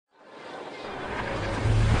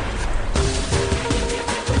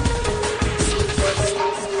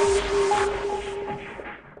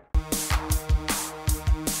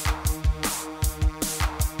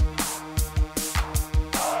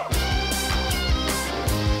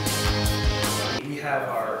have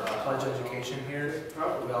our pledge education here.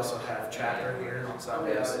 We also have chapter here on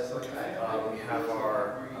Sundays. We have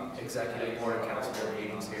our executive board and council board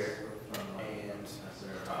meetings here, and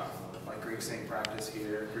like Greek sing practice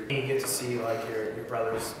here. You get to see like your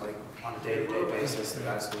brothers like on a day-to-day basis. The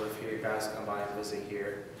guys who live here, guys come by and visit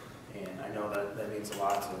here, and I know that means a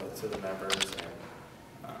lot to the members.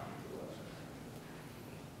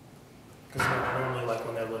 Because normally, like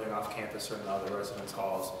when they're living off campus or in the other residence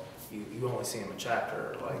halls, you only see them in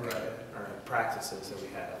chapter, like or in practices that we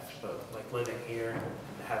have. But like living here and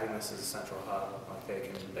having this as a central hub, like they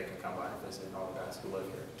can come by and visit, and all the guys who live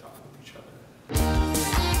here talking with each other.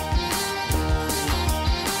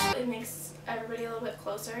 It makes everybody a little bit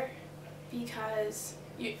closer because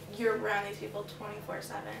you're around these people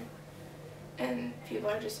 24/7, and people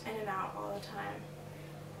are just in and out all the time.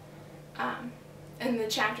 In the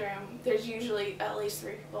chapter room, there's usually at least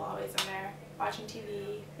 3 people always in there, watching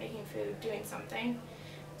TV, making food, doing something.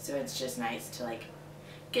 So it's just nice to like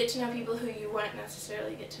get to know people who you wouldn't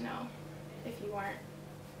necessarily get to know if you weren't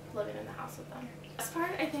living in the house with them. The best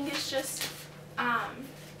part, I think, is just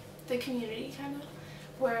the community kind of,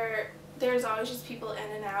 where there's always just people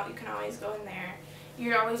in and out. You can always go in there.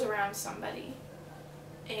 You're always around somebody.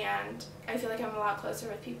 And I feel like I'm a lot closer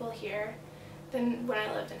with people here than when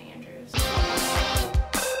I lived in Andrews.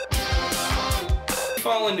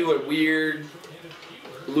 Fall into a weird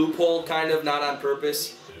loophole, kind of, not on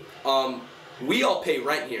purpose. We all pay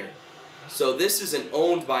rent here, so this isn't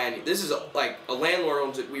owned by any. This is like a landlord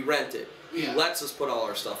owns it. We rent it. He lets us put all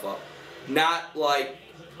our stuff up, not like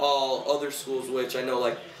all other schools, which I know,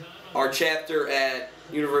 like our chapter at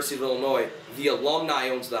University of Illinois, the alumni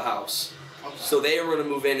owns the house, so they are going to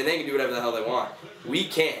move in and they can do whatever the hell they want. We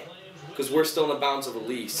can't, because we're still in the bounds of a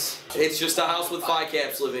lease. It's just a house with 5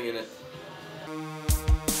 caps living in it.